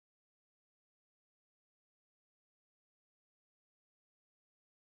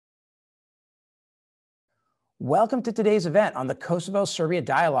Welcome to today's event on the Kosovo-Serbia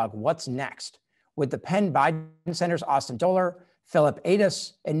dialogue, What's Next? With the Penn Biden Center's Austin Doehler, Filip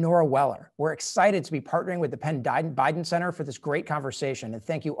Ejdus, and Nora Weller. We're excited to be partnering with the Penn Biden Center for this great conversation, and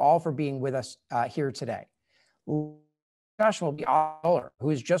thank you all for being with us here today. Discussion will be Austin Doehler, who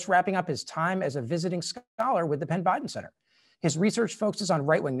is just wrapping up his time as a visiting scholar with the Penn Biden Center. His research focuses on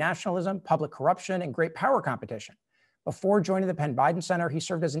right-wing nationalism, public corruption, and great power competition. Before joining the Penn Biden Center, he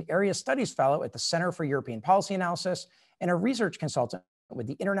served as an Area Studies Fellow at the Center for European Policy Analysis and a research consultant with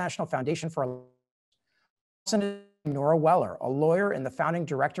the International Foundation for Nora Weller, a lawyer and the founding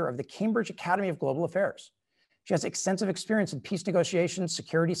director of the Cambridge Academy of Global Affairs. She has extensive experience in peace negotiations,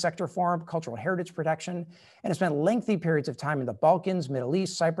 security sector forum, cultural heritage protection, and has spent lengthy periods of time in the Balkans, Middle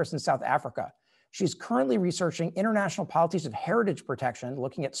East, Cyprus, and South Africa. She's currently researching international policies of heritage protection,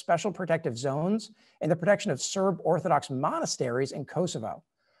 looking at special protective zones and the protection of Serb Orthodox monasteries in Kosovo.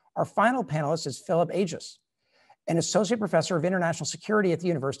 Our final panelist is Filip Ejdus, an associate professor of international security at the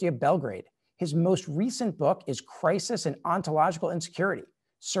University of Belgrade. His most recent book is Crisis and Ontological Insecurity,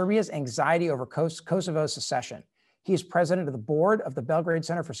 Serbia's Anxiety over Kosovo's Secession. He is president of the board of the Belgrade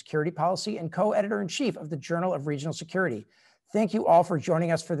Center for Security Policy and co-editor-in-chief of the Journal of Regional Security. Thank you all for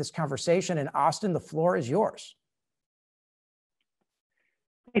joining us for this conversation. And Austin, the floor is yours.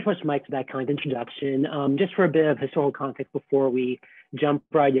 Thanks so much, Mike, for that kind introduction. Just for a bit of historical context before we jump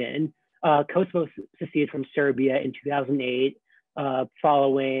right in, Kosovo seceded from Serbia in 2008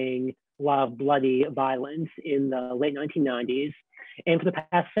 following a lot of bloody violence in the late 1990s. And for the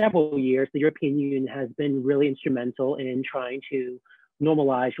past several years, the European Union has been really instrumental in trying to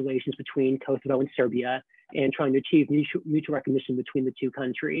normalize relations between Kosovo and Serbia and trying to achieve mutual recognition between the two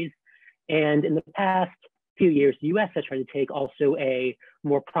countries. And in the past few years, the US has tried to take also a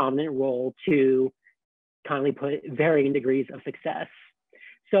more prominent role to kindly put varying degrees of success.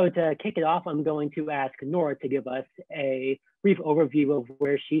 So to kick it off, I'm going to ask Nora to give us a brief overview of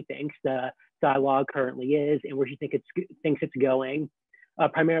where she thinks the dialogue currently is and where she thinks it's going,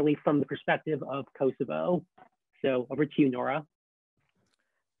 primarily from the perspective of Kosovo. So over to you, Nora.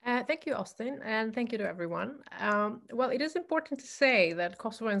 Thank you, Austin, and thank you to everyone. Well, it is important to say that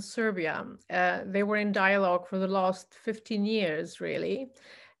Kosovo and Serbia, they were in dialogue for the last 15 years, really.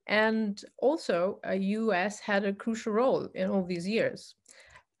 And also, US had a crucial role in all these years.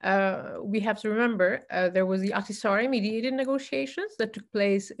 We have to remember there was the Ahtisaari mediated negotiations that took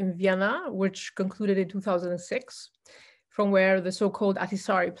place in Vienna, which concluded in 2006. From where the so-called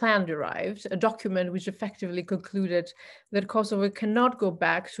Ahtisaari Plan derived, a document which effectively concluded that Kosovo cannot go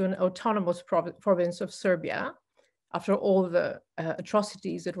back to an autonomous province of Serbia after all the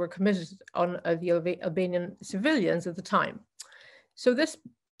atrocities that were committed on the Albanian civilians at the time. So this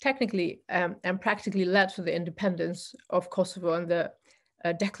technically and practically led to the independence of Kosovo and the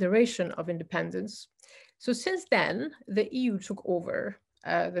Declaration of Independence. So since then, the EU took over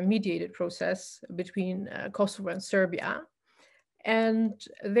the mediated process between Kosovo and Serbia. And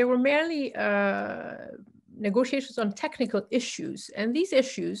there were merely negotiations on technical issues. And these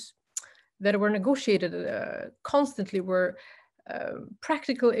issues that were negotiated constantly were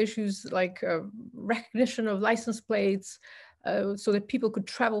practical issues like recognition of license plates so that people could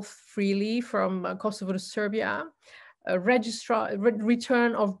travel freely from Kosovo to Serbia,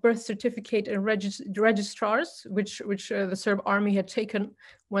 return of birth certificate and registrars, which the Serb army had taken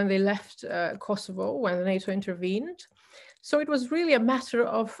when they left Kosovo, when NATO intervened. So it was really a matter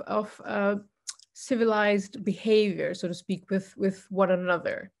of civilized behavior, so to speak, with one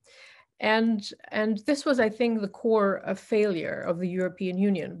another. And this was, I think, the core failure of the European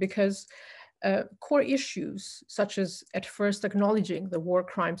Union, because core issues, such as at first acknowledging the war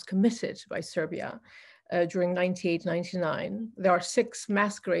crimes committed by Serbia, during 98-99, there are 6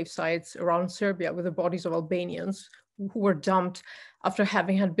 mass grave sites around Serbia with the bodies of Albanians who were dumped after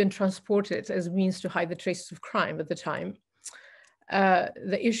having had been transported as a means to hide the traces of crime at the time.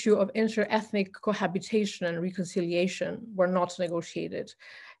 The issue of inter-ethnic cohabitation and reconciliation were not negotiated,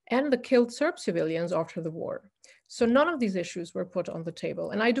 and the killed Serb civilians after the war. So none of these issues were put on the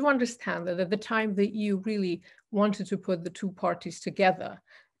table. And I do understand that at the time, the EU really wanted to put the two parties together.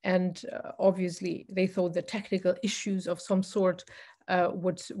 And obviously, they thought the technical issues of some sort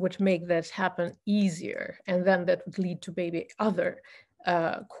would make that happen easier. And then that would lead to maybe other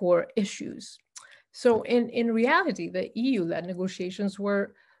core issues. So in reality, the EU-led negotiations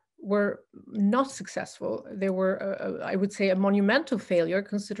were not successful. They were, I would say, a monumental failure,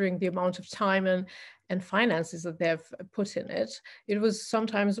 considering the amount of time and finances that they've put in it. It was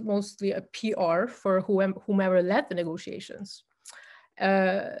sometimes mostly a PR for whomever led the negotiations.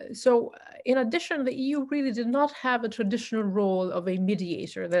 So in addition, the EU really did not have a traditional role of a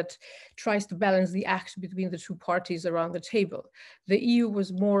mediator that tries to balance the act between the two parties around the table. The EU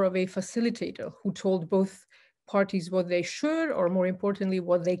was more of a facilitator who told both parties what they should, or more importantly,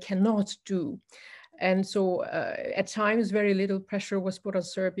 what they cannot do. And so at times, very little pressure was put on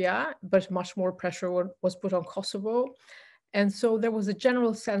Serbia, but much more pressure was put on Kosovo. And so there was a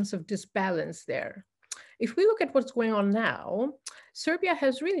general sense of disbalance there. If we look at what's going on now, Serbia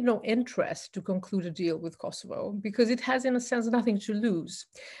has really no interest to conclude a deal with Kosovo because it has, in a sense, nothing to lose.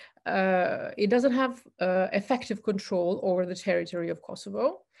 It doesn't have effective control over the territory of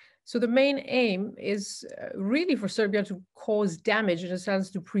Kosovo. So the main aim is really for Serbia to cause damage, in a sense,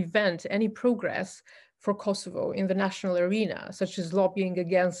 to prevent any progress for Kosovo in the national arena, such as lobbying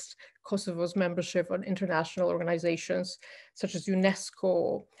against Kosovo's membership on international organizations such as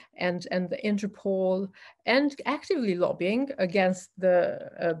UNESCO and the Interpol, and actively lobbying against the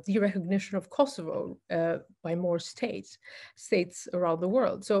derecognition of Kosovo by more states around the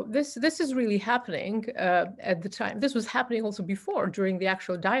world. So this is really happening at the time. This was happening also before, during the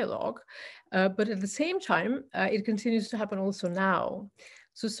actual dialogue, but at the same time, it continues to happen also now.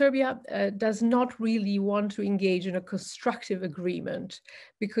 So Serbia does not really want to engage in a constructive agreement,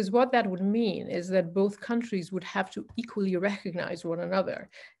 because what that would mean is that both countries would have to equally recognize one another.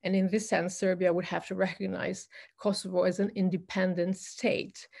 And in this sense, Serbia would have to recognize Kosovo as an independent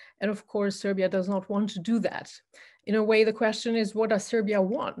state. And of course, Serbia does not want to do that. In a way, the question is, what does Serbia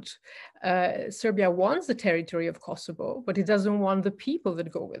want? Serbia wants the territory of Kosovo, but it doesn't want the people that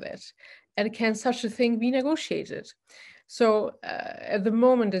go with it. And can such a thing be negotiated? So at the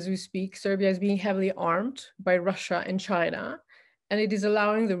moment, as we speak, Serbia is being heavily armed by Russia and China, and it is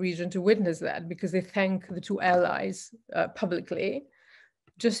allowing the region to witness that because they thank the two allies publicly.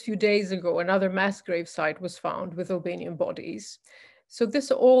 Just a few days ago, another mass grave site was found with Albanian bodies. So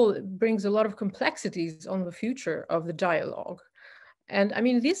this all brings a lot of complexities on the future of the dialogue. And I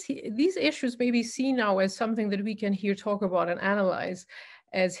mean, these issues may be seen now as something that we can here talk about and analyze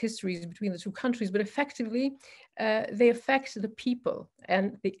as histories between the two countries, but effectively, they affect the people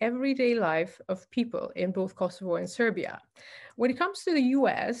and the everyday life of people in both Kosovo and Serbia. When it comes to the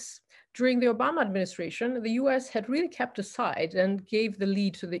US, during the Obama administration, the US had really kept aside and gave the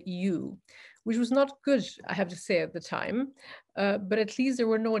lead to the EU, which was not good, I have to say, at the time, but at least there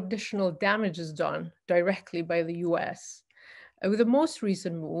were no additional damages done directly by the US. With the most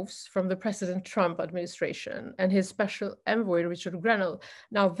recent moves from the President Trump administration and his special envoy, Richard Grenell,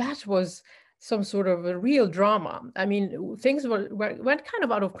 now that was some sort of a real drama. I mean, things went kind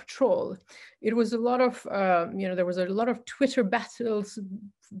of out of control. It was a lot of, there was a lot of Twitter battles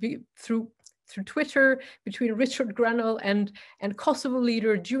through Twitter between Richard Grenell and Kosovo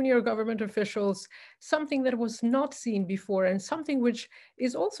leader, junior government officials, something that was not seen before, and something which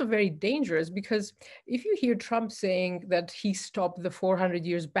is also very dangerous, because if you hear Trump saying that he stopped the 400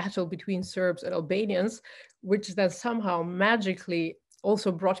 years battle between Serbs and Albanians, which then somehow magically also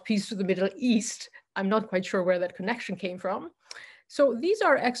brought peace to the Middle East, I'm not quite sure where that connection came from. So these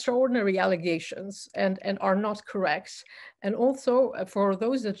are extraordinary allegations and are not correct. And also for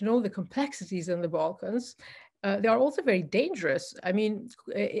those that know the complexities in the Balkans, they are also very dangerous. I mean,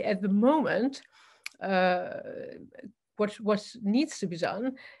 at the moment, what needs to be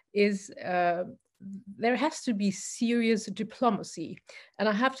done is there has to be serious diplomacy. And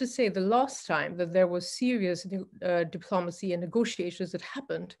I have to say, the last time that there was serious diplomacy and negotiations that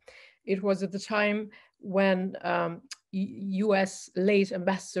happened, it was at the time when US late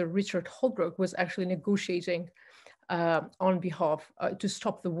Ambassador Richard Holbrooke was actually negotiating on behalf to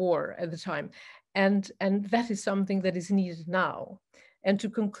stop the war at the time. And that is something that is needed now. And to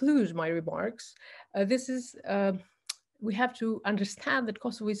conclude my remarks, we have to understand that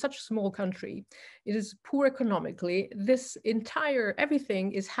Kosovo is such a small country. It is poor economically.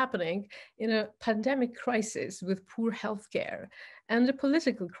 Everything is happening in a pandemic crisis with poor healthcare and a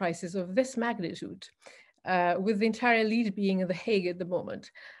political crisis of this magnitude, with the entire elite being in The Hague at the moment.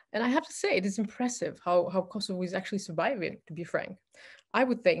 And I have to say, it is impressive how Kosovo is actually surviving, to be frank. I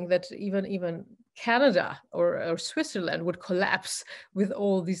would think that even Canada or Switzerland would collapse with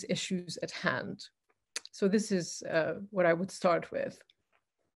all these issues at hand. So this is what I would start with.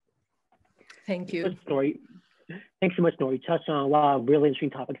 Thank you. Thanks so much, Nora. You touched on a lot of really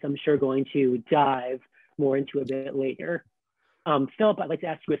interesting topics I'm sure going to dive more into a bit later. Filip, I'd like to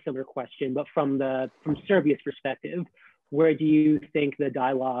ask you a similar question, but from Serbia's perspective, where do you think the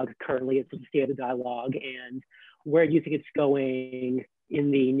dialogue currently is, the state of the dialogue, and where do you think it's going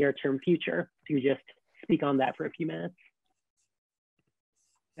in the near-term future? If you just speak on that for a few minutes.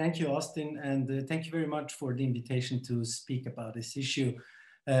 Thank you, Austin, and thank you very much for the invitation to speak about this issue,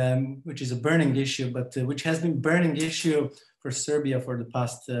 which is a burning issue, but which has been burning issue for Serbia for the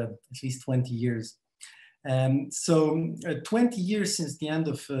past at least 20 years. 20 years since the end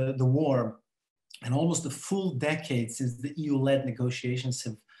of the war, and almost a full decade since the EU-led negotiations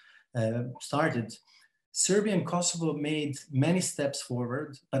have started, Serbia and Kosovo made many steps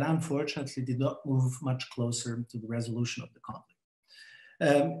forward, but unfortunately did not move much closer to the resolution of the conflict.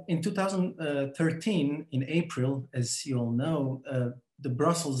 In 2013, in April, as you all know, the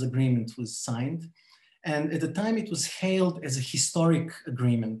Brussels Agreement was signed. And at the time it was hailed as a historic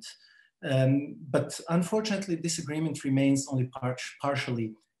agreement. But unfortunately, this agreement remains only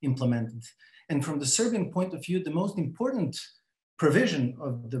partially implemented. And from the Serbian point of view, the most important provision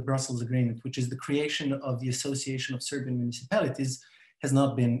of the Brussels Agreement, which is the creation of the Association of Serbian Municipalities, has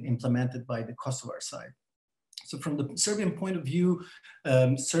not been implemented by the Kosovar side. So from the Serbian point of view,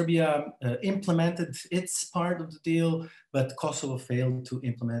 Serbia implemented its part of the deal, but Kosovo failed to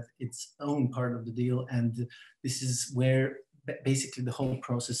implement its own part of the deal. And this is where basically the whole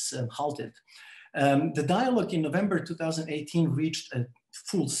process halted. The dialogue in November 2018 reached a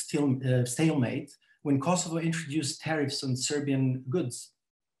full stalemate when Kosovo introduced tariffs on Serbian goods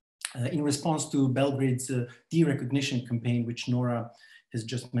in response to Belgrade's derecognition campaign, which Nora has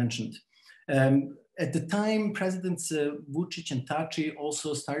just mentioned. At the time, Presidents Vučić and Tači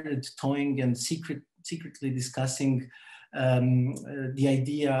also started toying and secretly discussing the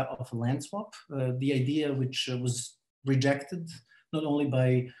idea of a land swap, the idea which was rejected not only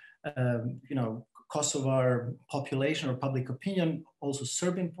by Kosovar population or public opinion, also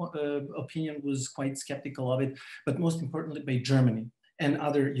Serbian opinion was quite skeptical of it, but most importantly by Germany and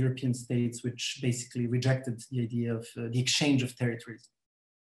other European states, which basically rejected the idea of the exchange of territories.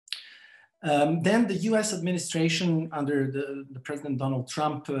 Then the US administration under the President Donald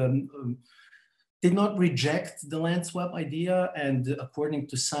Trump did not reject the land swap idea, and according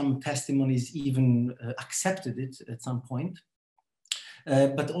to some testimonies even accepted it at some point.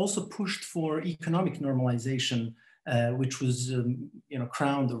 But also pushed for economic normalization, which was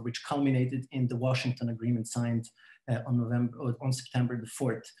crowned or which culminated in the Washington Agreement signed on September the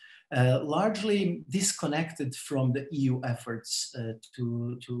 4th, largely disconnected from the EU efforts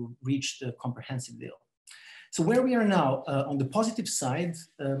to reach the comprehensive deal. So where we are now, on the positive side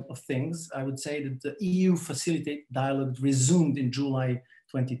of things, I would say that the EU facilitate dialogue resumed in July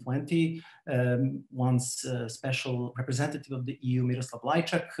 2020, once special representative of the EU, Miroslav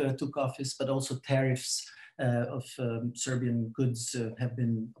Lajčák, took office, but also tariffs of Serbian goods have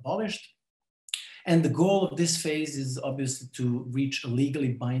been abolished. And the goal of this phase is obviously to reach a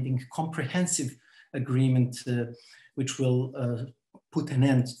legally binding, comprehensive agreement, which will put an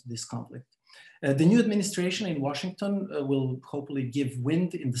end to this conflict. The new administration in Washington will hopefully give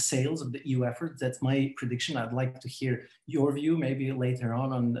wind in the sails of the EU effort. That's my prediction. I'd like to hear your view maybe later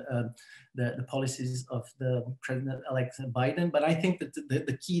on the policies of the President-elect Biden. But I think that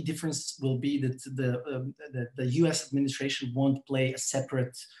the key difference will be that the US administration won't play a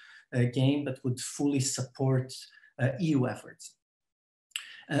separate game, but would fully support EU efforts.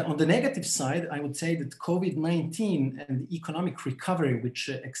 On the negative side, I would say that COVID-19 and the economic recovery, which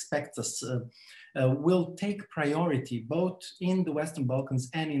expects us, will take priority both in the Western Balkans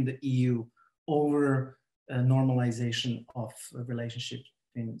and in the EU over normalization of relationships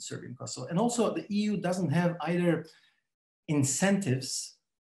in Serbia and Kosovo. And also the EU doesn't have either incentives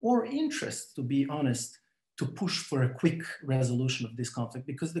or interest, to be honest, to push for a quick resolution of this conflict,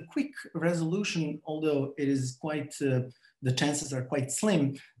 because the quick resolution, although it is quite, the chances are quite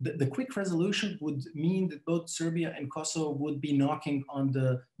slim, the quick resolution would mean that both Serbia and Kosovo would be knocking on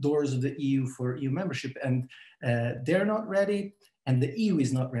the doors of the EU for EU membership, and they're not ready, and the EU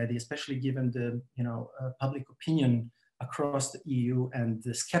is not ready, especially given the public opinion across the EU and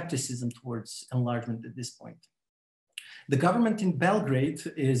the skepticism towards enlargement at this point. The government in Belgrade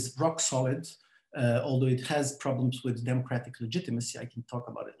is rock solid, although it has problems with democratic legitimacy. I can talk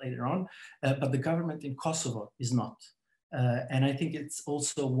about it later on, but the government in Kosovo is not. And I think it's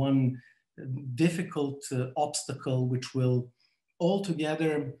also one difficult obstacle which will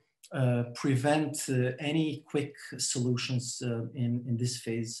altogether prevent any quick solutions in this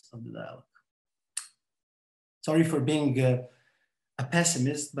phase of the dialogue. Sorry for being a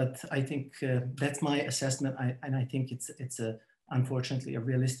pessimist, but I think that's my assessment, and I think it's unfortunately a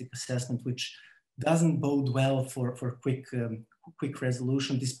realistic assessment which doesn't bode well for quick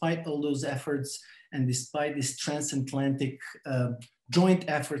resolution, despite all those efforts and despite these transatlantic joint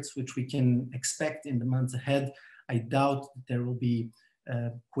efforts which we can expect in the months ahead. I doubt there will be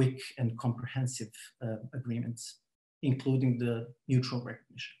quick and comprehensive agreements. including the mutual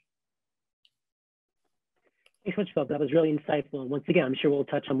recognition. Thanks so much, Filip. That was really insightful. And once again, I'm sure we'll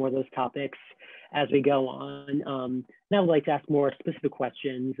touch on more of those topics as we go on. Now I'd like to ask more specific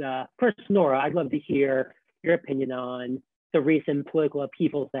questions. First, Nora, I'd love to hear your opinion on the recent political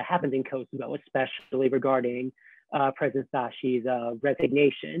upheavals that happened in Kosovo, especially regarding President Thaçi's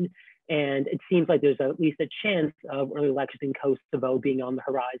resignation. And it seems like there's at least a chance of early elections in Kosovo being on the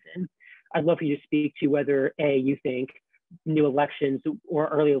horizon. I'd love for you to speak to whether A, you think new elections or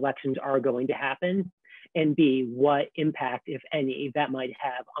early elections are going to happen, and B, what impact, if any, that might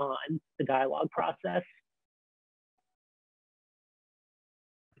have on the dialogue process.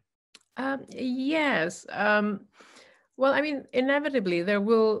 Yes. Well, I mean, inevitably, there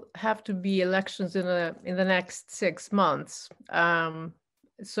will have to be elections in the next 6 months.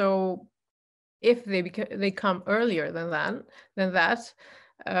 So if they come earlier than that,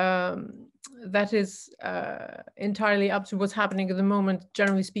 that is entirely up to what's happening at the moment,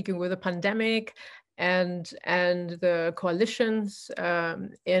 generally speaking, with the pandemic and the coalitions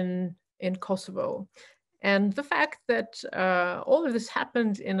in Kosovo, and the fact that all of this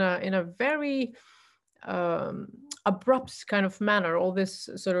happened in a very abrupt kind of manner. All this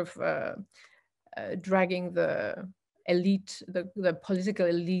sort of dragging the elite, the political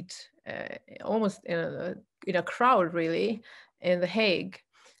elite, almost in a crowd, really, in The Hague.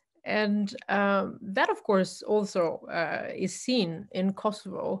 And that, of course, also is seen in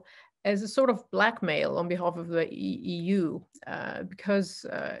Kosovo as a sort of blackmail on behalf of the EU, because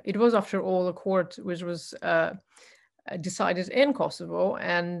it was, after all, a court which was decided in Kosovo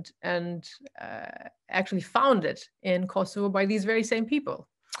and actually founded in Kosovo by these very same people.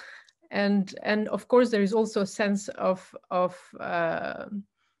 And of course, there is also a sense of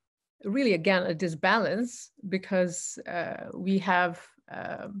really, again, a disbalance, because we have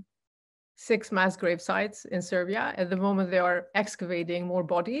 6 mass grave sites in Serbia. At the moment, they are excavating more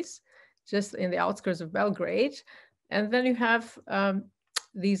bodies just in the outskirts of Belgrade. And then you have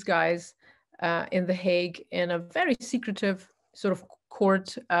these guys in The Hague in a very secretive sort of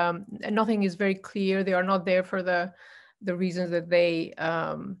court. And nothing is very clear. They are not there for the reasons that they,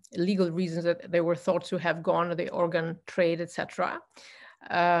 legal reasons that they were thought to have gone, the organ trade, etc.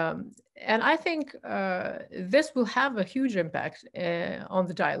 And I think this will have a huge impact on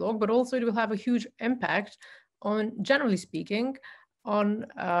the dialogue, but also it will have a huge impact on, generally speaking, on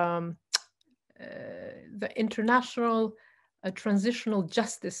the international transitional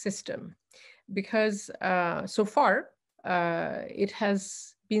justice system. Because so far, it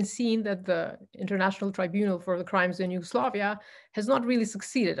has been seen that the International Tribunal for the Crimes in Yugoslavia has not really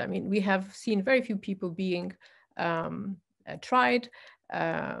succeeded. I mean, we have seen very few people being tried,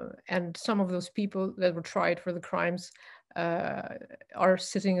 and some of those people that were tried for the crimes are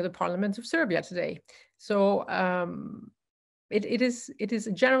sitting in the parliament of Serbia today. So it is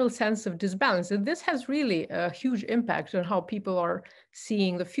a general sense of disbalance, and this has really a huge impact on how people are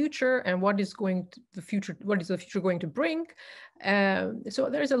seeing the future and what is the future going to bring. So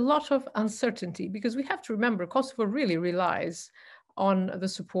there is a lot of uncertainty, because we have to remember Kosovo really relies on the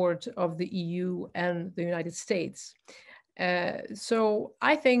support of the EU and the United States. So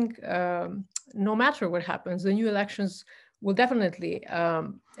I think no matter what happens, the new elections will definitely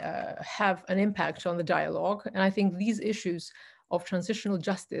have an impact on the dialogue. And I think these issues of transitional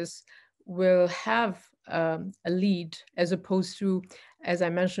justice will have a lead, as opposed to, as I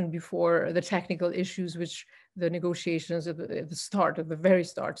mentioned before, the technical issues which the negotiations at the very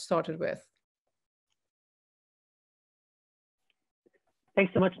start started with.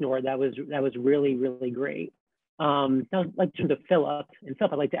 Thanks so much, Nora. That was really, really great. Now I'd like to turn to Filip. And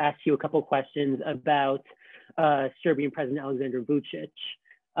Filip, I'd like to ask you a couple of questions about Serbian President Alexander Vučić.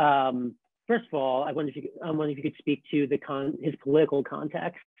 First of all, I wonder if you could speak to his political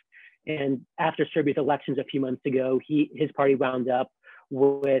context. And after Serbia's elections a few months ago, his party wound up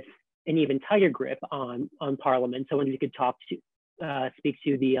with an even tighter grip on parliament. So I wonder if you could speak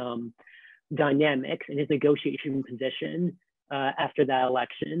to the dynamics in his negotiation position after that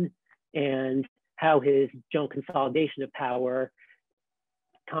election, and how his general consolidation of power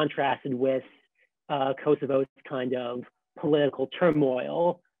contrasted with Kosovo's kind of political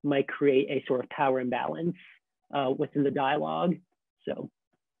turmoil might create a sort of power imbalance within the dialogue. So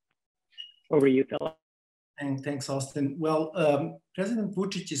over to you, Filip. And thanks, Austin. Well, President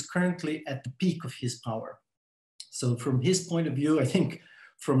Vučić is currently at the peak of his power. So from his point of view, I think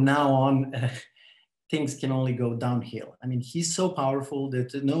from now on, things can only go downhill. I mean, he's so powerful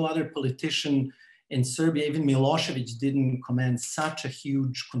that no other politician in Serbia, even Milosevic, didn't command such a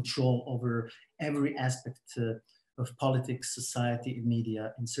huge control over every aspect of politics, society, and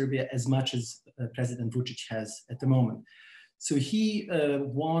media in Serbia as much as President Vučić has at the moment. So he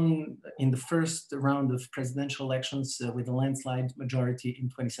won in the first round of presidential elections with a landslide majority in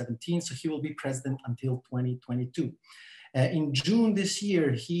 2017. So he will be president until 2022. In June this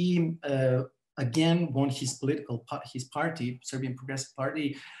year, he again won his party, Serbian Progressive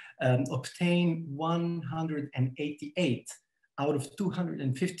Party, obtained 188 out of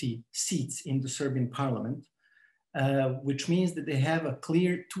 250 seats in the Serbian parliament, which means that they have a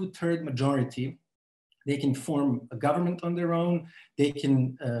clear 2/3 majority. They can form a government on their own. They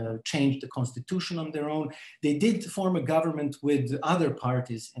can change the constitution on their own. They did form a government with other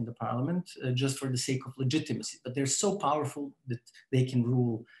parties in the parliament just for the sake of legitimacy, but they're so powerful that they can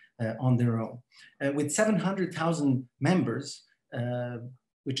rule on their own. With 700,000 members,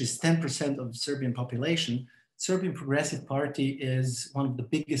 which is 10% of the Serbian population, Serbian Progressive Party is one of the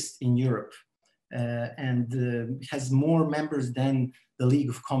biggest in Europe and has more members than the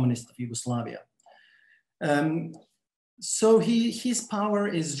League of Communists of Yugoslavia. So his power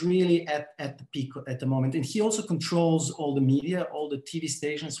is really at the peak at the moment. And he also controls all the media, all the TV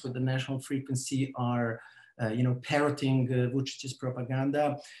stations with the national frequency are parroting Vučić's propaganda.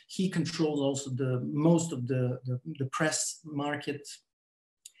 He controls also most of the press market.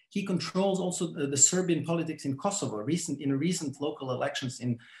 He controls also the Serbian politics in Kosovo. In recent local elections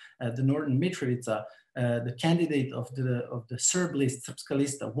in the northern Mitrovica, the candidate of the Serb list, Srpska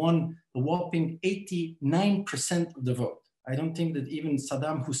lista, won a whopping 89% of the vote. I don't think that even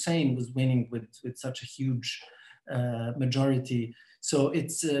Saddam Hussein was winning with such a huge majority. So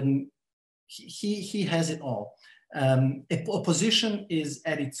it's he has it all. Opposition is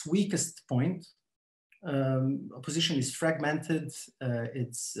at its weakest point. Opposition is fragmented.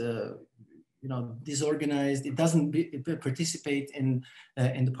 It's disorganized. It doesn't participate in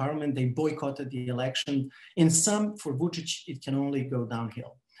the parliament. They boycotted the election. In some, for Vučić, it can only go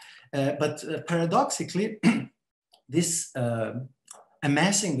downhill. But paradoxically, this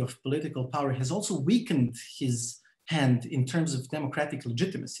amassing of political power has also weakened his hand in terms of democratic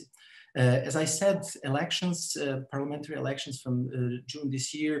legitimacy. As I said, elections, parliamentary elections from June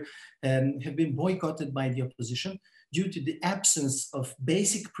this year have been boycotted by the opposition due to the absence of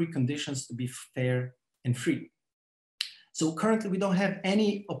basic preconditions to be fair and free. So currently we don't have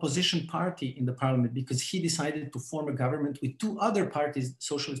any opposition party in the parliament because he decided to form a government with two other parties,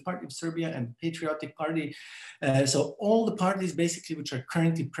 Socialist Party of Serbia and Patriotic Party. So all the parties basically which are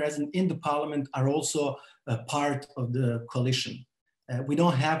currently present in the parliament are also a part of the coalition. We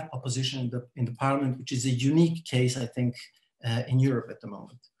don't have opposition in the parliament, which is a unique case, I think, in Europe at the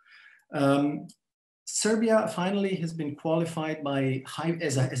moment. Serbia finally has been qualified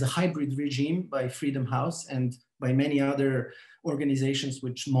as a hybrid regime by Freedom House and by many other organizations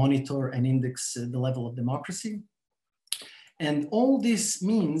which monitor and index the level of democracy. And all this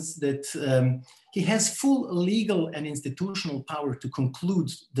means that he has full legal and institutional power to conclude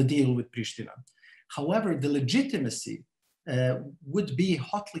the deal with Pristina. However, the legitimacy would be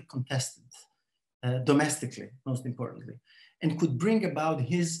hotly contested domestically, most importantly, and could bring about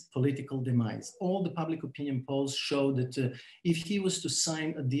his political demise. All the public opinion polls show that if he was to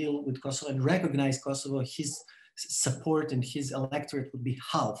sign a deal with Kosovo and recognize Kosovo, his support and his electorate would be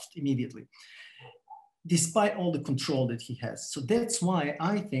halved immediately, despite all the control that he has. So that's why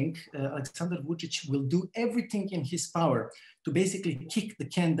I think Aleksandar Vučić will do everything in his power to basically kick the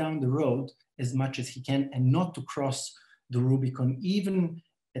can down the road as much as he can and not to cross the Rubicon, even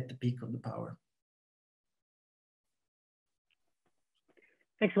at the peak of the power.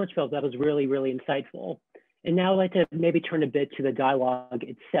 Thanks so much, Phil. That was really, really insightful. And now I'd like to maybe turn a bit to the dialogue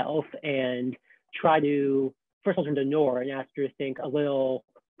itself and try to, first of all, turn to Nora and ask her to think a little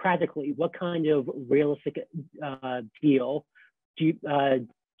practically, what kind of realistic deal do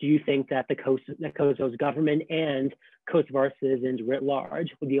you think that Kosovo's government and Kosovar citizens writ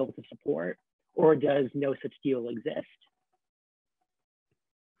large would be able to support, or does no such deal exist?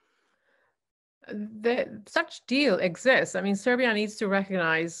 Such deal exists. I mean, Serbia needs to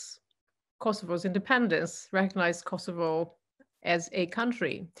recognize Kosovo's independence, recognize Kosovo as a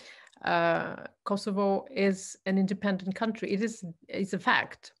country. Kosovo is an independent country. It's a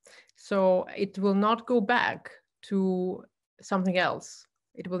fact. So it will not go back to something else.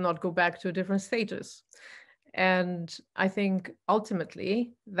 It will not go back to a different status. And I think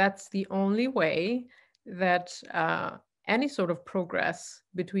ultimately that's the only way that any sort of progress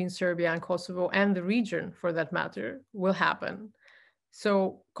between Serbia and Kosovo and the region, for that matter, will happen.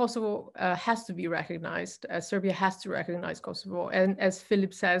 So Kosovo has to be recognized. Serbia has to recognize Kosovo. And as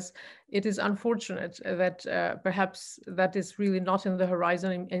Filip says, it is unfortunate that perhaps that is really not in the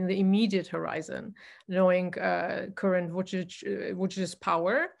horizon, in the immediate horizon, knowing current Vucic's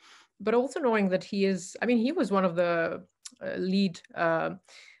power, but also knowing that he is, I mean, he was one of the lead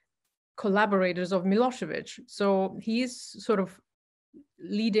collaborators of Milosevic. So he's sort of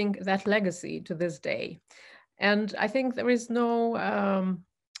leading that legacy to this day. And I think there is no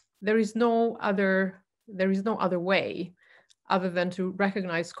other way other than to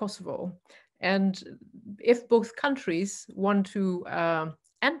recognize Kosovo. And if both countries want to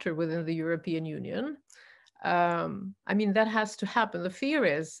enter within the European Union, I mean, that has to happen. The fear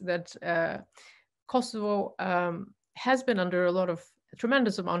is that Kosovo has been under a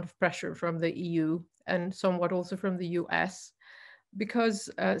tremendous amount of pressure from the EU and somewhat also from the US, because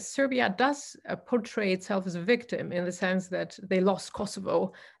Serbia does portray itself as a victim in the sense that they lost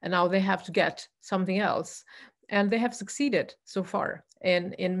Kosovo and now they have to get something else. And they have succeeded so far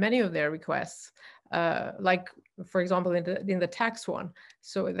in many of their requests, like, for example, in the tax one.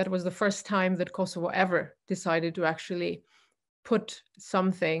 So that was the first time that Kosovo ever decided to actually put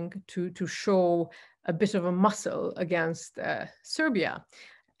something to show a bit of a muscle against Serbia.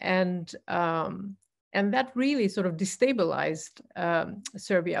 And that really sort of destabilized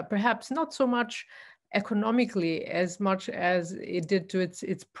Serbia, perhaps not so much economically as much as it did to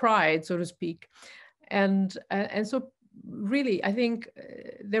its pride, so to speak. And so really, I think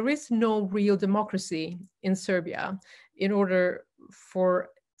there is no real democracy in Serbia in order for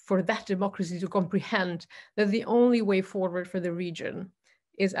that democracy to comprehend that the only way forward for the region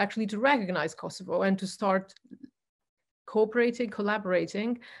is actually to recognize Kosovo and to start cooperating,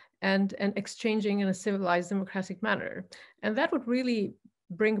 collaborating, and exchanging in a civilized, democratic manner. And that would really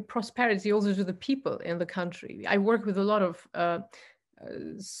bring prosperity also to the people in the country. I work with a lot of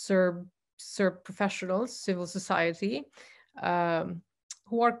Serb professionals, civil society,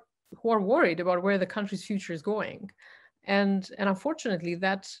 who are worried about where the country's future is going. And unfortunately,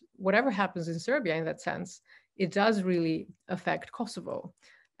 that whatever happens in Serbia in that sense, it does really affect Kosovo.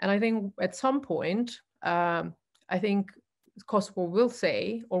 And I think at some point, I think Kosovo will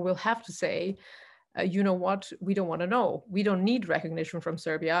say, or will have to say, you know what, we don't want to know. We don't need recognition from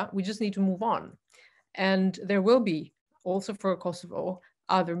Serbia. We just need to move on. And there will be also for Kosovo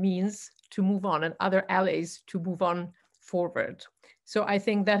other means to move on and other allies to move on forward. So I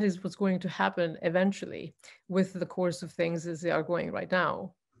think that is what's going to happen eventually with the course of things as they are going right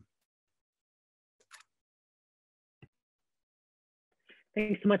now.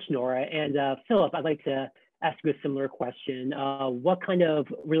 Thanks so much, Nora. And Filip, I'd like to ask you a similar question. What kind of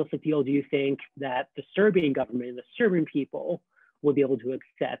realistic deal do you think that the Serbian government and the Serbian people will be able to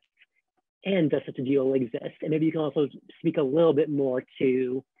accept? And does such a deal exist? And maybe you can also speak a little bit more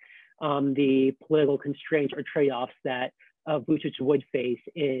to the political constraints or trade-offs that Vucic would face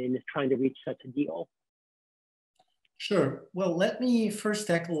in trying to reach such a deal. Sure. Well, let me first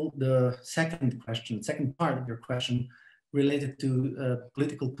tackle the second part of your question, related to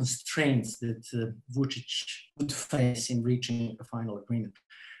political constraints that Vucic would face in reaching a final agreement.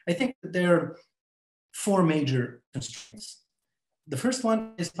 I think that there are four major constraints. The first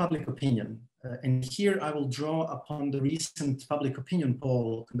one is public opinion. And here I will draw upon the recent public opinion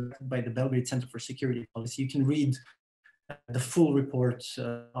poll conducted by the Belgrade Center for Security Policy. You can read the full report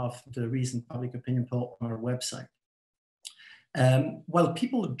of the recent public opinion poll on our website. While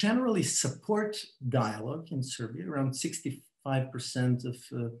people generally support dialogue in Serbia, around 65% of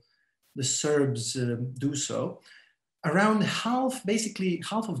the Serbs do so, around half, basically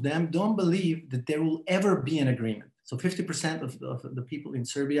half of them don't believe that there will ever be an agreement. So 50% of the people in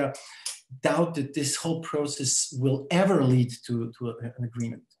Serbia doubt that this whole process will ever lead to an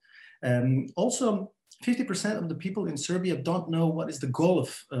agreement. Also, 50% of the people in Serbia don't know what is the goal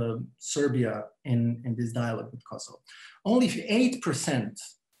of Serbia in this dialogue with Kosovo. Only 8%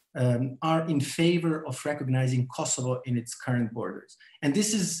 are in favor of recognizing Kosovo in its current borders. And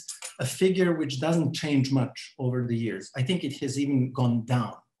this is a figure which doesn't change much over the years. I think it has even gone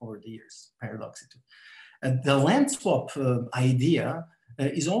down over the years, paradoxically. The land swap idea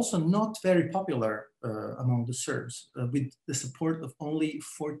is also not very popular among the Serbs, with the support of only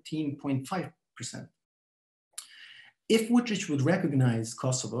 14.5%. If Vucic would recognize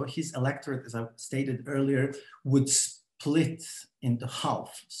Kosovo, his electorate, as I stated earlier, would split into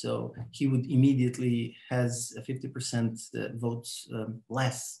half. So he would immediately has 50% votes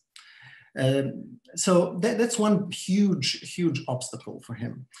less. So that's one huge obstacle for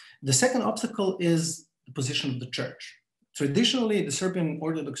him. The second obstacle is the position of the church. Traditionally, the Serbian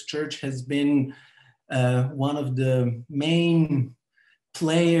Orthodox Church has been one of the main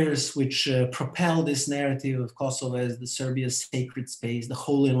players which propel this narrative of Kosovo as the Serbia's sacred space, the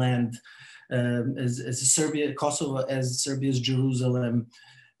Holy Land, Kosovo as Serbia's Jerusalem,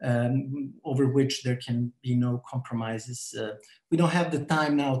 over which there can be no compromises. We don't have the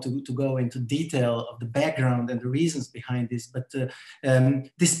time now to go into detail of the background and the reasons behind this, but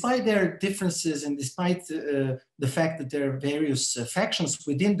despite their differences and despite the fact that there are various factions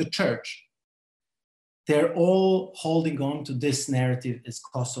within the church, they're all holding on to this narrative as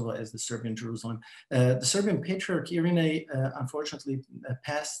Kosovo as the Serbian Jerusalem. The Serbian Patriarch Irine unfortunately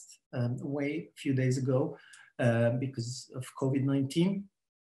passed away a few days ago because of COVID-19.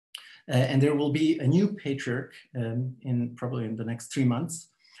 And there will be a new patriarch probably in the next 3 months.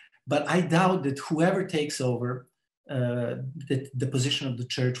 But I doubt that whoever takes over, that the position of the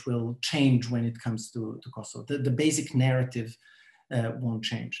church will change when it comes to Kosovo. The basic narrative won't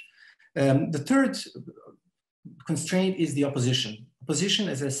change. The third constraint is the opposition. Opposition,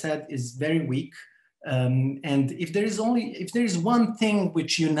 as I said, is very weak. And if there is one thing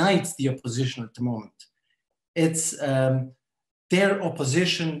which unites the opposition at the moment, it's their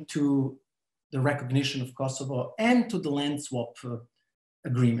opposition to the recognition of Kosovo and to the land swap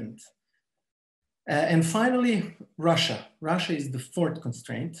agreement. And finally, Russia. Russia is the fourth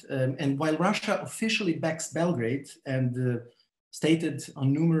constraint. And while Russia officially backs Belgrade and stated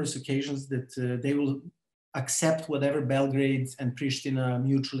on numerous occasions that they will accept whatever Belgrade and Pristina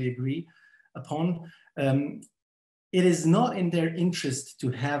mutually agree upon, it is not in their interest to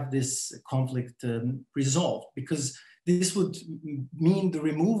have this conflict resolved, because this would mean the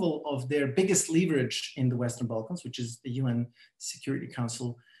removal of their biggest leverage in the Western Balkans, which is the UN Security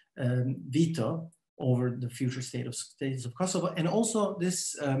Council veto over the future status of Kosovo. And also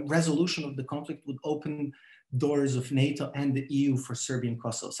this resolution of the conflict would open doors of NATO and the EU for Serbia and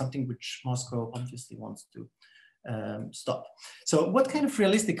Kosovo, something which Moscow obviously wants to stop. So what kind of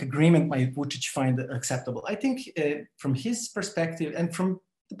realistic agreement might Vučić find acceptable? I think from his perspective and from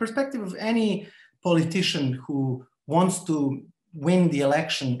the perspective of any politician who wants to win the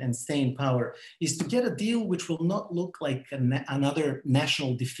election and stay in power, is to get a deal which will not look like another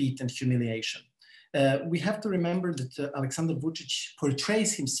national defeat and humiliation. We have to remember that Aleksandar Vučić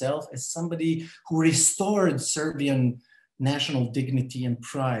portrays himself as somebody who restored Serbian national dignity and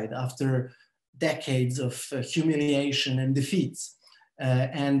pride after decades of humiliation and defeats.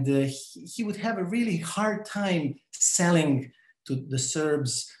 And he would have a really hard time selling to the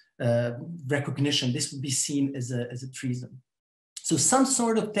Serbs recognition. This would be seen as a treason. So some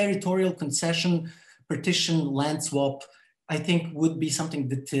sort of territorial concession, partition, land swap, I think would be something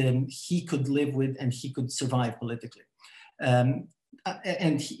that he could live with and he could survive politically. And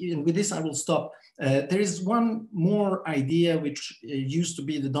with this, I will stop. There is one more idea which used to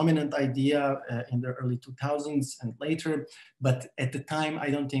be the dominant idea in the early 2000s and later, but at the time, I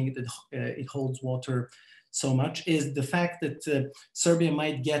don't think that it holds water so much, is the fact that Serbia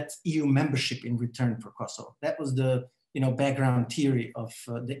might get EU membership in return for Kosovo. That was the background theory of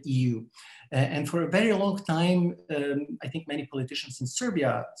the EU. And for a very long time, I think many politicians in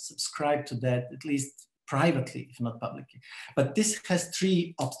Serbia subscribed to that, at least privately, if not publicly. But this has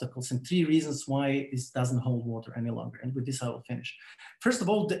three obstacles and three reasons why this doesn't hold water any longer. And with this, I will finish. First of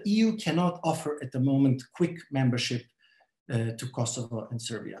all, the EU cannot offer at the moment quick membership to Kosovo and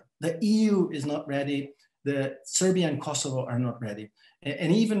Serbia. The EU is not ready. The Serbia and Kosovo are not ready.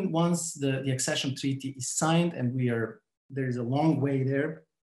 And even once the accession treaty is signed, and there is a long way there,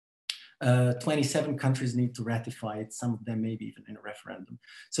 27 countries need to ratify it, some of them maybe even in a referendum.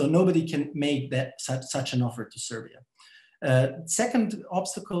 So nobody can make that such an offer to Serbia. Second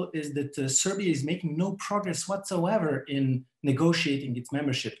obstacle is that Serbia is making no progress whatsoever in negotiating its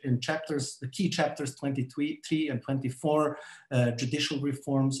membership in the key chapters 23 and 24, judicial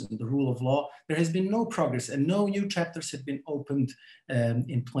reforms and the rule of law. There has been no progress, and no new chapters have been opened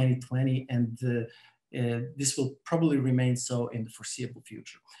in 2020, and this will probably remain so in the foreseeable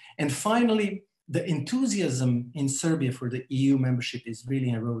future. And finally, the enthusiasm in Serbia for the EU membership is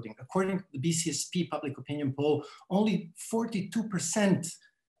really eroding. According to the BCSP public opinion poll, only 42%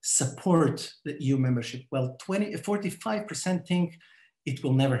 support the EU membership, while 45% think it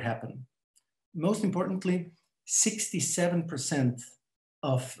will never happen. Most importantly, 67%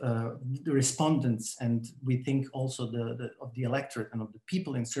 of the respondents, and we think also of the electorate and of the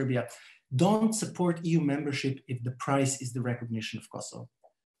people in Serbia, don't support EU membership if the price is the recognition of Kosovo.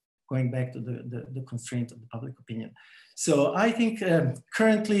 Going back to the constraint of the public opinion. So I think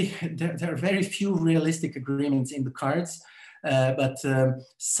currently there are very few realistic agreements in the cards, but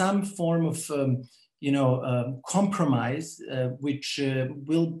some form of compromise which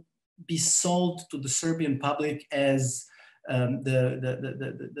will be sold to the Serbian public as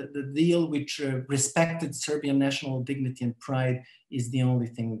the deal which respected Serbian national dignity and pride is the only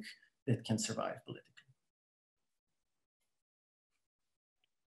thing that can survive politically.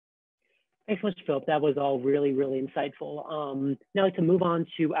 Thanks so much, Filip. That was all really, really insightful. Now I'd like to move on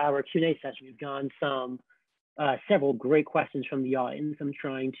to our Q&A session. We've gotten several great questions from the audience. I'm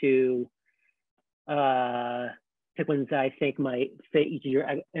trying to pick ones that I think might fit each of your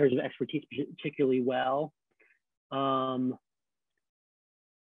areas of expertise particularly well. For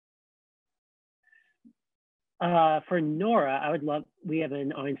Nora, we have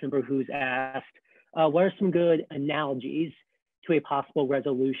an audience member who's asked, what are some good analogies to a possible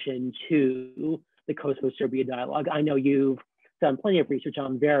resolution to the Kosovo-Serbia dialogue? I know you've done plenty of research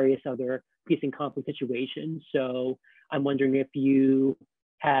on various other peace and conflict situations, so I'm wondering if you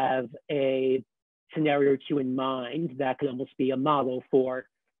have a scenario or two in mind that could almost be a model for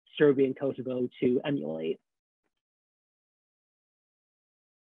Serbia and Kosovo to emulate.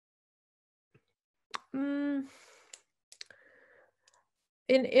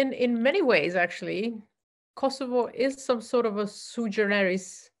 In many ways, actually, Kosovo is some sort of a sui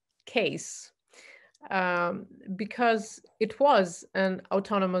generis case because it was an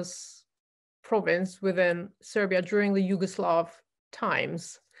autonomous province within Serbia during the Yugoslav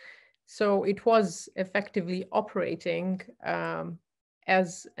times. So it was effectively operating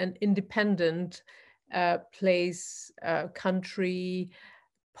as an independent place, country,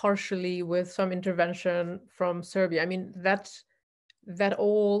 partially with some intervention from Serbia. I mean, that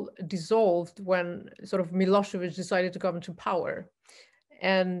all dissolved when sort of Milosevic decided to come to power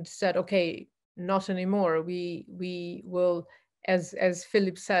and said, okay, not anymore. We will, as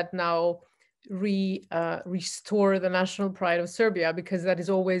Filip said, now restore the national pride of Serbia, because that is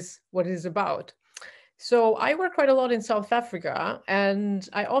always what it is about. So I work quite a lot in South Africa, and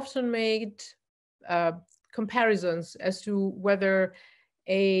I often made comparisons as to whether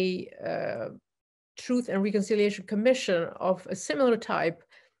a Truth and Reconciliation Commission of a similar type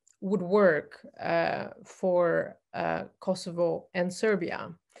would work for Kosovo and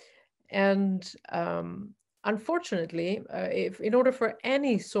Serbia. And unfortunately, in order for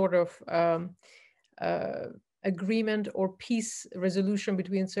any sort of agreement or peace resolution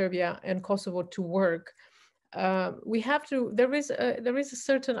between Serbia and Kosovo to work, we have to. There is a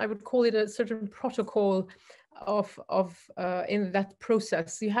certain, I would call it a certain protocol of in that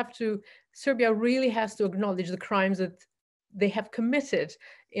process. Serbia really has to acknowledge the crimes that they have committed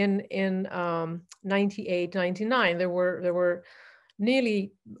in 98, 99. There were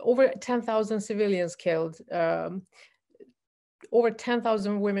nearly over 10,000 civilians killed, over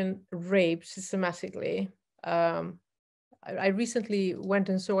 10,000 women raped systematically. I recently went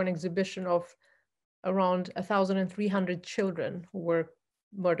and saw an exhibition of around 1,300 children who were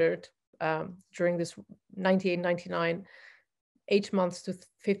murdered during this 98, 99, 8 months to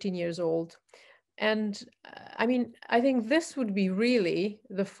 15 years old. And I mean, I think this would be really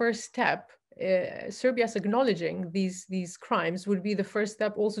the first step. Serbia's acknowledging these crimes would be the first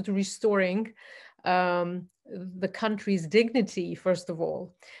step also to restoring the country's dignity, first of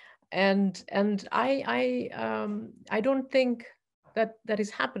all. And I don't think that is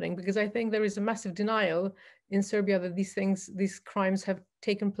happening, because I think there is a massive denial in Serbia that these crimes have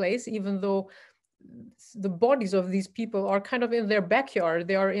taken place, even though the bodies of these people are kind of in their backyard.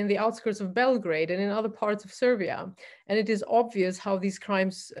 They are in the outskirts of Belgrade and in other parts of Serbia. And it is obvious how these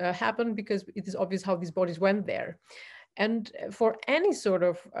crimes happened, because it is obvious how these bodies went there. And for any sort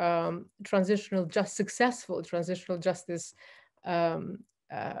of successful transitional justice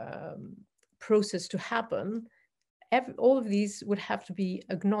process to happen, all of these would have to be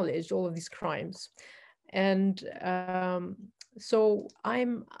acknowledged, all of these crimes. And so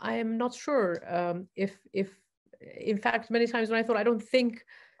I'm not sure if in fact, many times when I thought, I don't think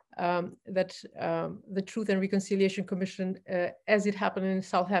that the Truth and Reconciliation Commission, as it happened in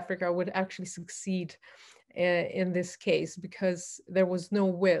South Africa, would actually succeed in this case, because there was no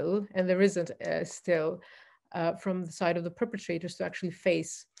will, and there isn't still, from the side of the perpetrators to actually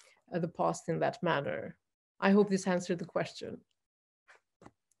face the past in that manner. I hope this answered the question.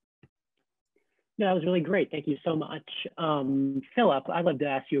 No, that was really great. Thank you so much. Filip, I'd love to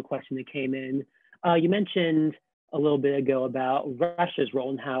ask you a question that came in. You mentioned a little bit ago about Russia's role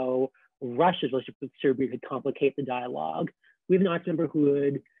and how Russia's relationship with Serbia could complicate the dialogue. We have an audience member who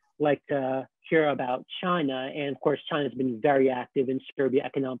would like to hear about China. And of course, China's been very active in Serbia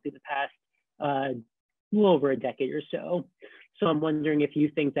economically the past little over a decade or so. So I'm wondering if you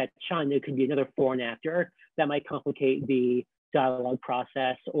think that China could be another foreign actor that might complicate the dialogue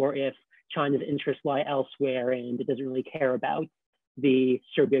process, or if China's interests lie elsewhere and it doesn't really care about the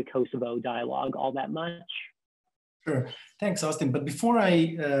Serbia-Kosovo dialogue all that much. Sure. Thanks, Austin. But before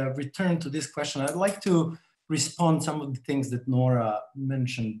I return to this question, I'd like to respond some of the things that Nora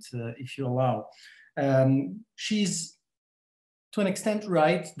mentioned, if you allow. She's to an extent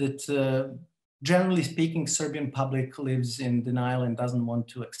right that generally speaking, Serbian public lives in denial and doesn't want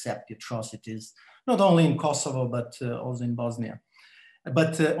to accept the atrocities, not only in Kosovo, but also in Bosnia.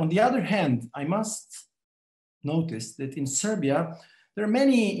 But on the other hand, I must notice that in Serbia, there are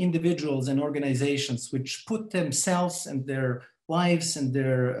many individuals and organizations which put themselves and their lives and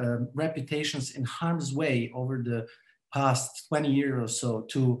their reputations in harm's way over the past 20 years or so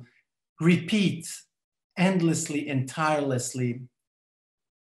to repeat endlessly and tirelessly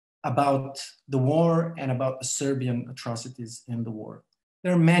about the war and about the Serbian atrocities in the war.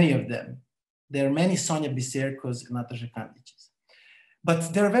 There are many of them. There are many Sonja Biserkos and Nataša Kandićis.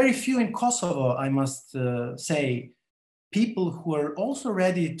 But there are very few in Kosovo, I must say, people who are also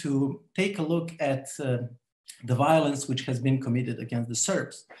ready to take a look at the violence which has been committed against the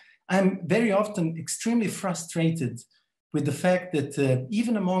Serbs. I'm very often extremely frustrated with the fact that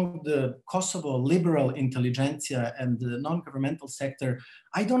even among the Kosovo liberal intelligentsia and the non-governmental sector,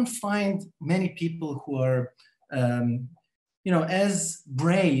 I don't find many people who are as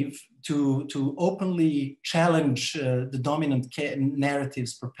brave to openly challenge the dominant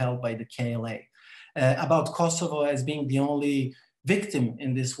narratives propelled by the KLA about Kosovo as being the only victim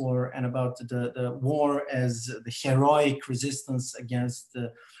in this war and about the war as the heroic resistance against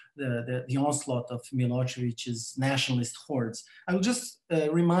the onslaught of Milosevic's nationalist hordes. I will just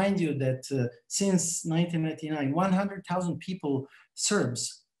remind you that since 1999, 100,000 people,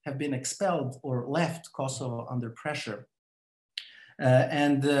 Serbs, have been expelled or left Kosovo under pressure.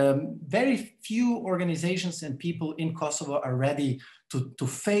 And very few organizations and people in Kosovo are ready to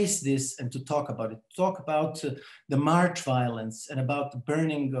face this and to talk about it, talk about the March violence and about the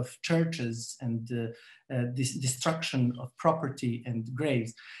burning of churches and this destruction of property and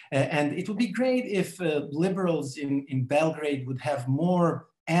graves. And it would be great if liberals in Belgrade would have more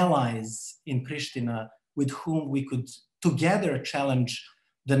allies in Pristina with whom we could together challenge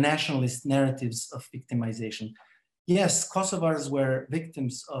the nationalist narratives of victimization. Yes, Kosovars were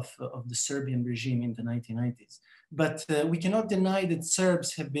victims of the Serbian regime in the 1990s, but we cannot deny that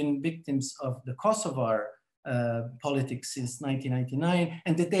Serbs have been victims of the Kosovar politics since 1999,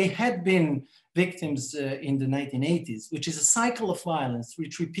 and that they had been victims in the 1980s, which is a cycle of violence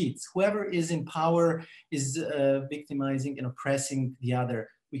which repeats. Whoever is in power is victimizing and oppressing the other.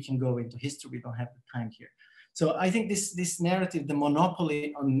 We can go into history, we don't have the time here. So I think this narrative, the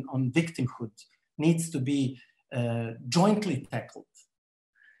monopoly on victimhood, needs to be jointly tackled.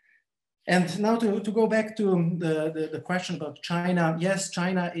 And now to go back to the question about China. Yes,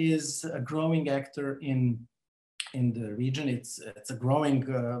 China is a growing actor in the region. It's a growing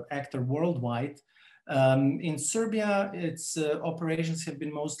actor worldwide. In Serbia, its operations have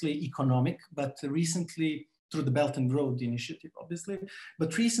been mostly economic, but recently through the Belt and Road Initiative, obviously,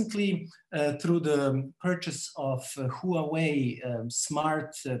 but recently through the purchase of Huawei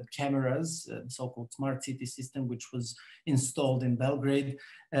smart cameras, so-called smart city system, which was installed in Belgrade,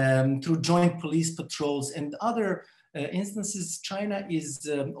 through joint police patrols and other instances, China is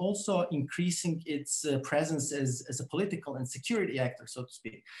also increasing its presence as a political and security actor, so to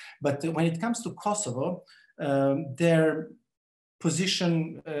speak. But when it comes to Kosovo, their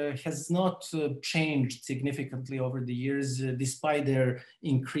position has not changed significantly over the years, despite their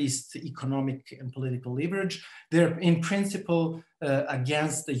increased economic and political leverage. They're in principle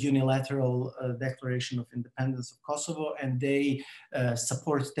against the unilateral declaration of independence of Kosovo, and they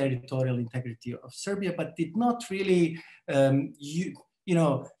support territorial integrity of Serbia, but did not really,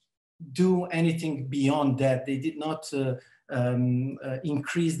 do anything beyond that. They did not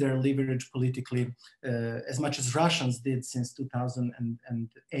increase their leverage politically as much as Russians did since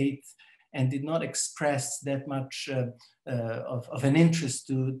 2008, and did not express that much of an interest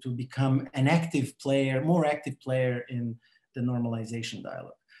to become an active player, more active player in the normalization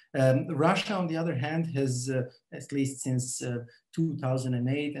dialogue. Russia, on the other hand, has, at least since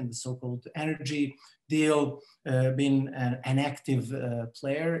 2008 and the so-called energy deal, been an active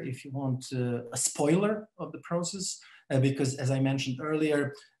player, if you want, a spoiler of the process. Because as I mentioned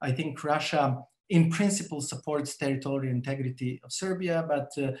earlier, I think Russia in principle supports territorial integrity of Serbia, but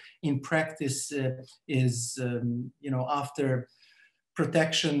in practice is, after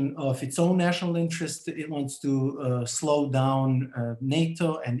protection of its own national interest, it wants to slow down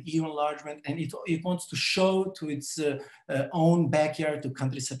NATO and EU enlargement, and it wants to show to its own backyard, to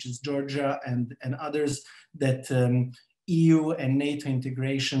countries such as Georgia and others, that EU and NATO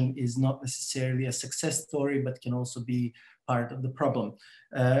integration is not necessarily a success story, but can also be part of the problem.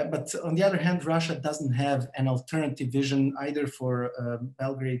 But on the other hand, Russia doesn't have an alternative vision either for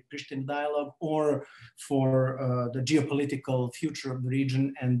Belgrade-Pristina dialogue or for the geopolitical future of the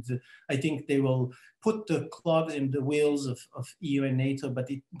region. And I think they will put the clogs in the wheels of EU and NATO, but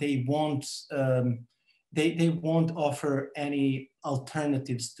they won't offer any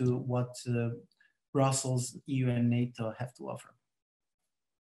alternatives to what Brussels, EU, and NATO have to offer.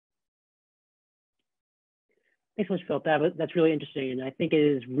 Thanks so much, Filip. That's really interesting. And I think it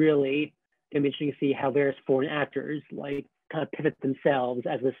is really going to be interesting to see how various foreign actors like kind of pivot themselves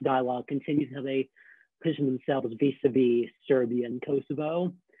as this dialogue continues, how they position themselves vis-a-vis Serbia and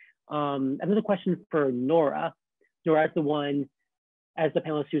Kosovo. Another question for Nora. Nora, as the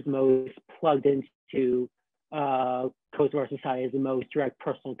panelist who's most plugged into Kosovar society, has the most direct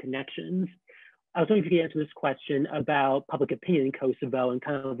personal connections, I was wondering if you could answer this question about public opinion in Kosovo and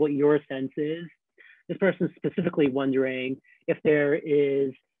kind of what your sense is. This person is specifically wondering if there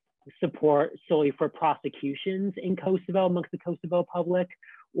is support solely for prosecutions in Kosovo amongst the Kosovo public,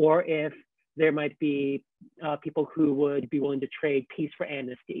 or if there might be people who would be willing to trade peace for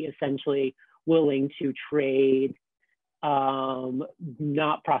amnesty, essentially willing to trade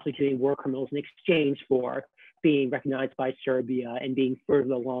not prosecuting war criminals in exchange for being recognized by Serbia and being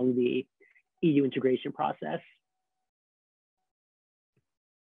further along the EU integration process.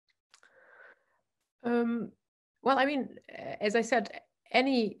 Well, I mean, as I said,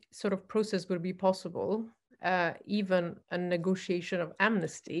 any sort of process would be possible, even a negotiation of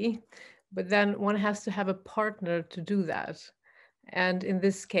amnesty, but then one has to have a partner to do that. And in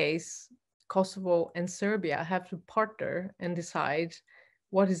this case, Kosovo and Serbia have to partner and decide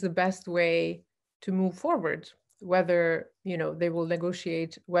what is the best way to move forward, whether, you know, they will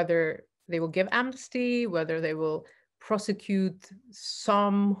negotiate, whether they will give amnesty, whether they will prosecute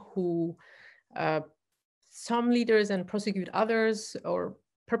some leaders and prosecute others or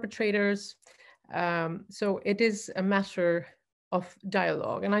perpetrators. So it is a matter of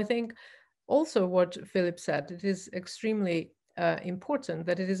dialogue. And I think also what Filip said, it is extremely important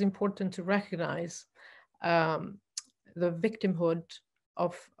that it is important to recognize the victimhood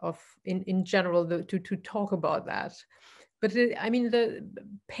in general, to talk about that. But I mean, the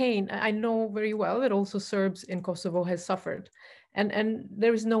pain, I know very well that also Serbs in Kosovo has suffered. And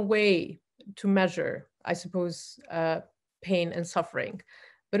there is no way to measure, I suppose, pain and suffering,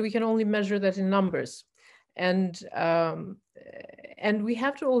 but we can only measure that in numbers. And we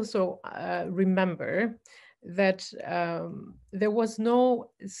have to also remember that there was no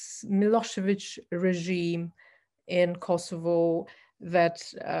Milosevic regime in Kosovo that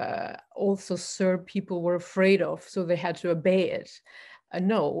also Serb people were afraid of, so they had to obey it.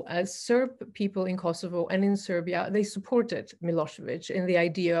 No, Serb people in Kosovo and in Serbia, they supported Milosevic in the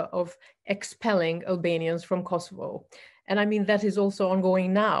idea of expelling Albanians from Kosovo. And I mean, that is also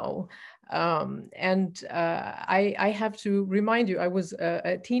ongoing now. I have to remind you, I was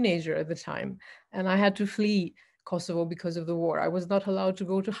a teenager at the time, and I had to flee Kosovo because of the war. I was not allowed to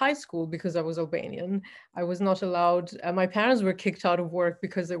go to high school because I was Albanian. I was not allowed, my parents were kicked out of work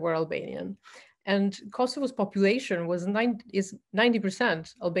because they were Albanian. And Kosovo's population is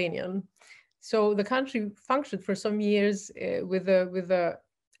 90% Albanian. So the country functioned for some years with a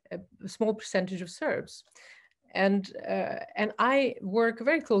small percentage of Serbs. And I work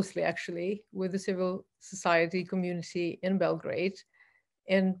very closely, actually, with the civil society community in Belgrade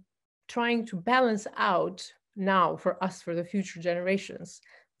in trying to balance out now for us, for the future generations,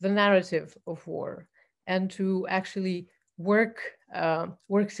 the narrative of war, and to actually work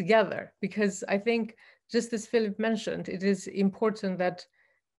together. Because I think, just as Filip mentioned, it is important that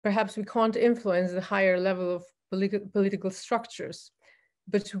perhaps we can't influence the higher level of political structures,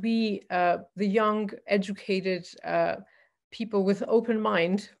 but we, the young, educated people with open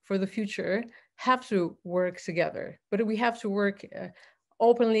mind for the future, have to work together. But we have to work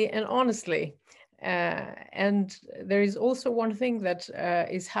openly and honestly. And there is also one thing that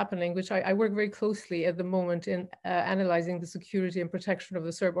is happening, which I work very closely at the moment in analyzing the security and protection of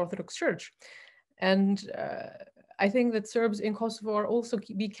the Serb Orthodox Church. And I think that Serbs in Kosovo are also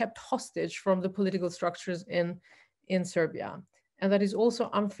be kept hostage from the political structures in Serbia. And that is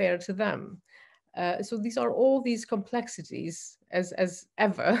also unfair to them. So these are all these complexities as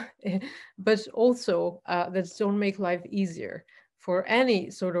ever, but also that don't make life easier for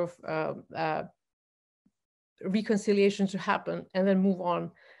any sort of reconciliation to happen and then move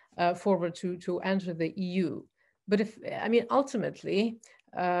on forward to enter the EU. But ultimately,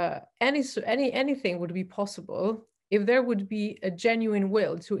 anything would be possible if there would be a genuine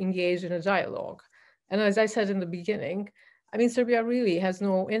will to engage in a dialogue. And as I said in the beginning, Serbia really has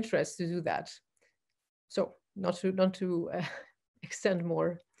no interest to do that. So not to extend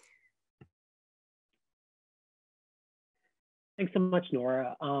more. Thanks so much,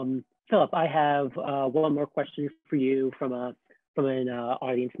 Nora. Filip, I have one more question for you from an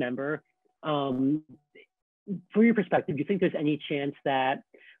audience member. From your perspective, do you think there's any chance that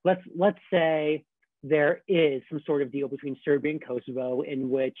let's say there is some sort of deal between Serbia and Kosovo in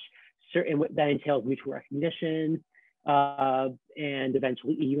which that entails mutual recognition and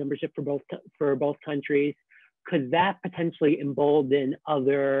eventually EU membership for both countries? Could that potentially embolden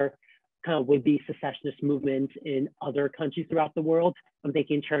other kind of would-be secessionist movements in other countries throughout the world? I'm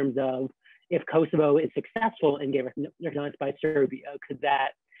thinking in terms of if Kosovo is successful and get recognized by Serbia, could that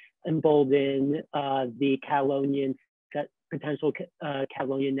embolden the potential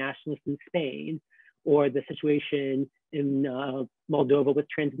Catalonian nationalists in Spain, or the situation in Moldova with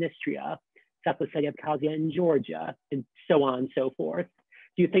Transnistria, South Ossetia, Abkhazia, and Georgia, and so on and so forth?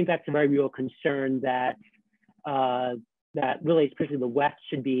 Do you think that's a very real concern that really, especially the West,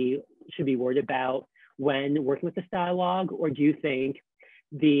 should be worried about when working with this dialogue? Or do you think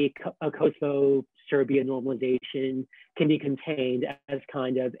the Kosovo-Serbia normalization can be contained as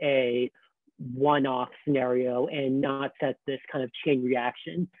kind of a one-off scenario and not set this kind of chain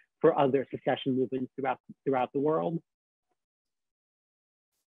reaction for other secession movements throughout the world?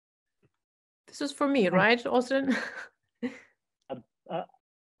 This is for me, right, Austin?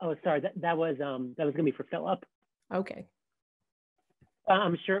 Oh, sorry, that was gonna be for Filip. Okay.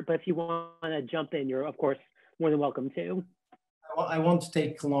 I'm sure, but if you want to jump in, you're of course more than welcome to. I won't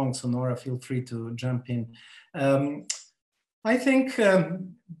take long, so Nora, feel free to jump in. I think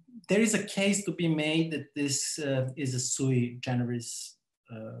there is a case to be made that this is a sui generis,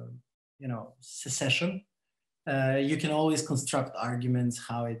 secession. You can always construct arguments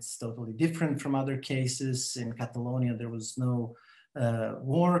how it's totally different from other cases. In Catalonia, there was no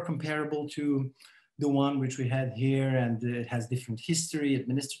war comparable to the one which we had here, and it has different history,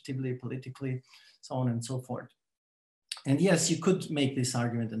 administratively, politically, so on and so forth. And yes, you could make this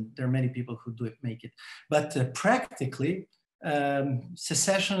argument, and there are many people who do make it. But practically,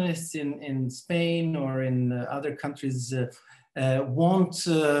 secessionists in Spain or in other countries won't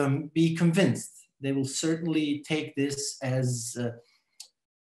be convinced. They will certainly take this as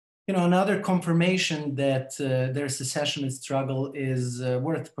another confirmation that their secessionist struggle is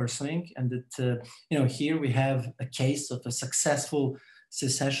worth pursuing, and that here we have a case of a successful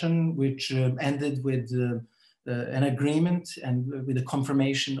secession which ended with an agreement and with a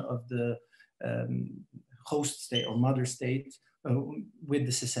confirmation of the host state or mother state with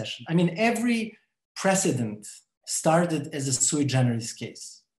the secession. I mean, every precedent started as a sui generis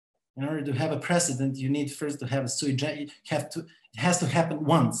case. In order to have a precedent, you need first to have a sui generis. It has to happen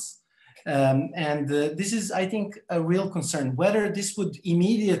once. This is, I think, a real concern. Whether this would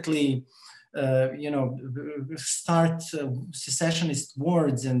immediately, start secessionist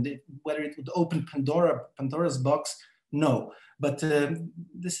wars, and whether it would open Pandora's box, no. But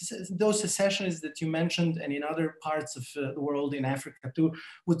those secessionists that you mentioned, and in other parts of the world, in Africa too,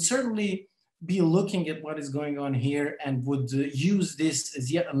 would certainly be looking at what is going on here and would use this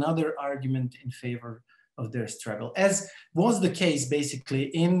as yet another argument in favor of their struggle, as was the case basically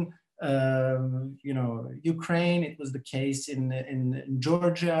in Ukraine. It was the case in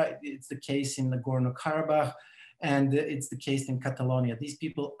Georgia. It's the case in Nagorno-Karabakh, and it's the case in Catalonia. These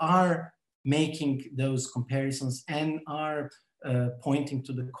people are making those comparisons and are pointing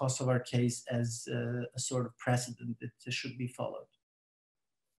to the Kosovo case as a sort of precedent that should be followed.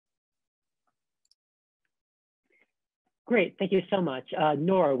 Great, thank you so much.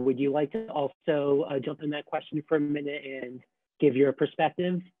 Nora, would you like to also jump in that question for a minute and give your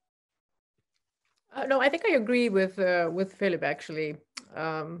perspective? No, I think I agree with Filip, actually.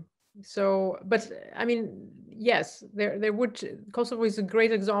 But I mean, yes, Kosovo is a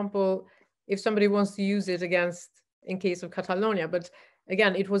great example if somebody wants to use it in case of Catalonia. But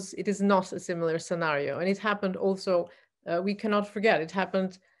again, it is not a similar scenario, and it happened also. We cannot forget it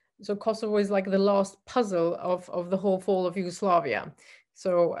happened. So Kosovo is like the last puzzle of the whole fall of Yugoslavia.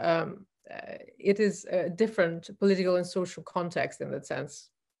 So it is a different political and social context in that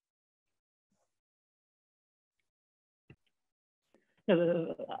sense.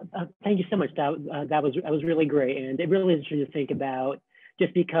 Thank you so much. That was really great, and it really is interesting to think about.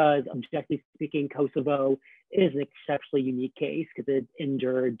 Just because, objectively speaking, Kosovo is an exceptionally unique case because it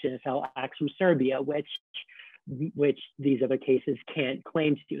endured genocidal acts from Serbia, which these other cases can't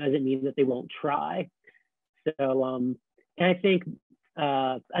claim to. Doesn't mean that they won't try. So, and I think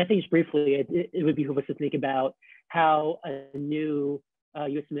just briefly, it would behoove us to think about how a new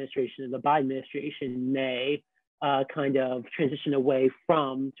U.S. administration, the Biden administration, may kind of transition away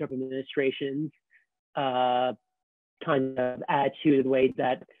from Trump administrations kind of attitude, the way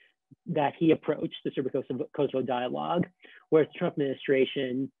that he approached the Serbia-Kosovo dialogue, whereas the Trump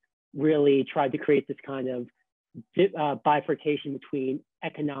administration really tried to create this kind of bifurcation between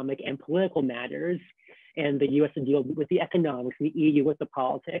economic and political matters, and the US to deal with the economics and the EU with the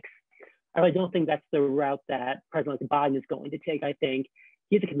politics. I really don't think that's the route that President Biden is going to take. I think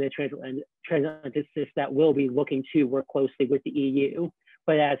he's a committed transatlanticist that will be looking to work closely with the EU.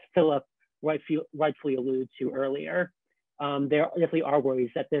 But as Filip rightfully alluded to earlier, there definitely are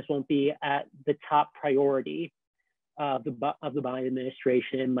worries that this won't be at the top priority of the Biden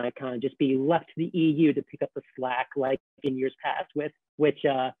administration. It might kind of just be left to the EU to pick up the slack, like in years past, with which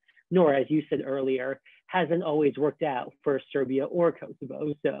Nora, as you said earlier, hasn't always worked out for Serbia or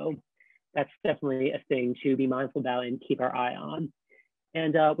Kosovo. So that's definitely a thing to be mindful about and keep our eye on.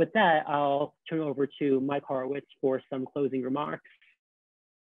 And with that, I'll turn over to Mike Horowitz for some closing remarks.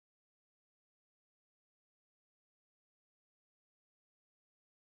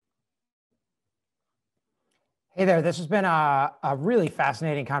 Hey there, this has been a really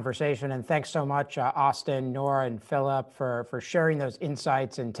fascinating conversation, and thanks so much, Austin, Nora, and Filip for sharing those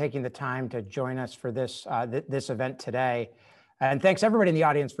insights and taking the time to join us for this, this event today. And thanks everybody in the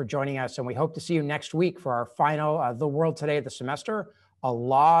audience for joining us, and we hope to see you next week for our final The World Today of the semester, A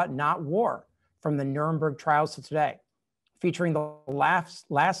Law, Not War, from the Nuremberg trials to today, featuring the last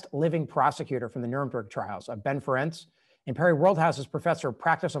living prosecutor from the Nuremberg trials, Ben Ferencz, and Perry Worldhouse's professor of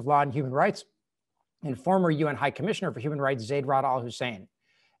practice of law and human rights, and former UN High Commissioner for Human Rights, Zaid Rad Al Hussein.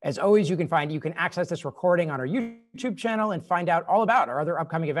 As always, you can access this recording on our YouTube channel and find out all about our other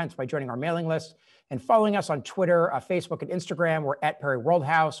upcoming events by joining our mailing list and following us on Twitter, Facebook, and Instagram. We're at Perry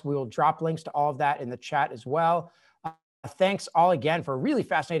Worldhouse. We will drop links to all of that in the chat as well. Thanks all again for a really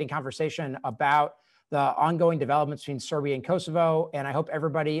fascinating conversation about the ongoing developments between Serbia and Kosovo. And I hope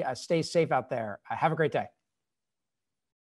everybody stays safe out there. Have a great day.